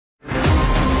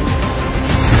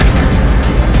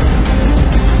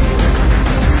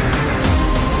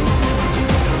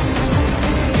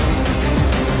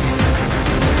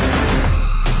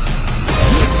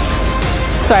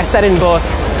So I sat in both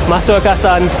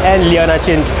Masuoka-san's and Liana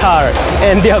Chin's car,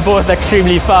 and they are both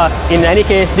extremely fast. In any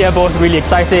case, they are both really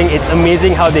exciting. It's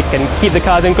amazing how they can keep the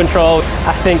cars in control.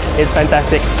 I think it's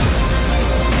fantastic.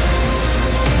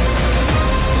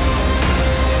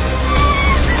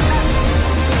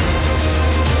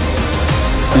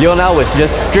 Leona was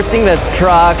just drifting the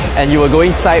truck and you were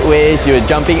going sideways, you were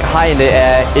jumping high in the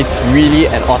air. It's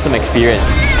really an awesome experience.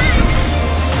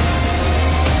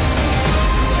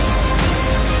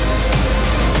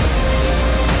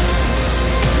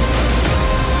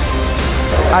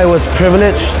 I was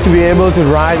privileged to be able to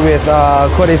ride with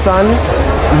Kode-san,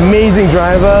 amazing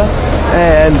driver,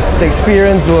 and the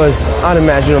experience was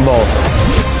unimaginable.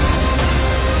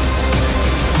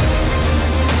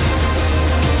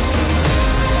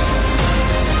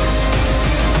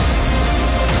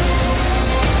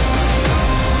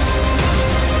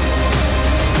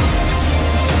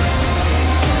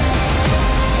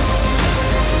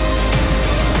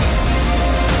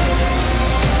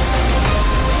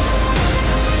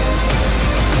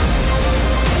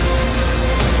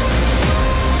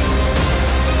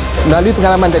 Melalui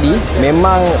pengalaman tadi,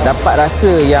 memang dapat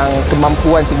rasa yang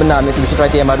kemampuan sebenar Mitsubishi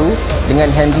Triton yang baru dengan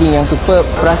handling yang superb.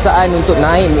 Perasaan untuk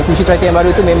naik Mitsubishi Triton yang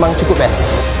baru itu memang cukup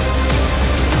best.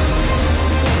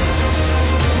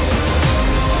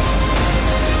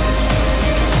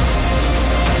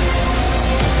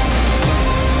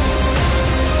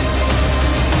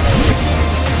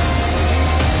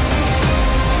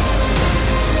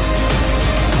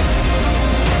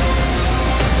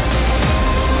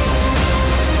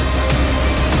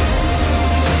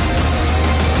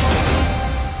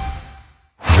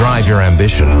 Drive your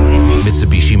ambition,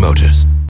 Mitsubishi Motors.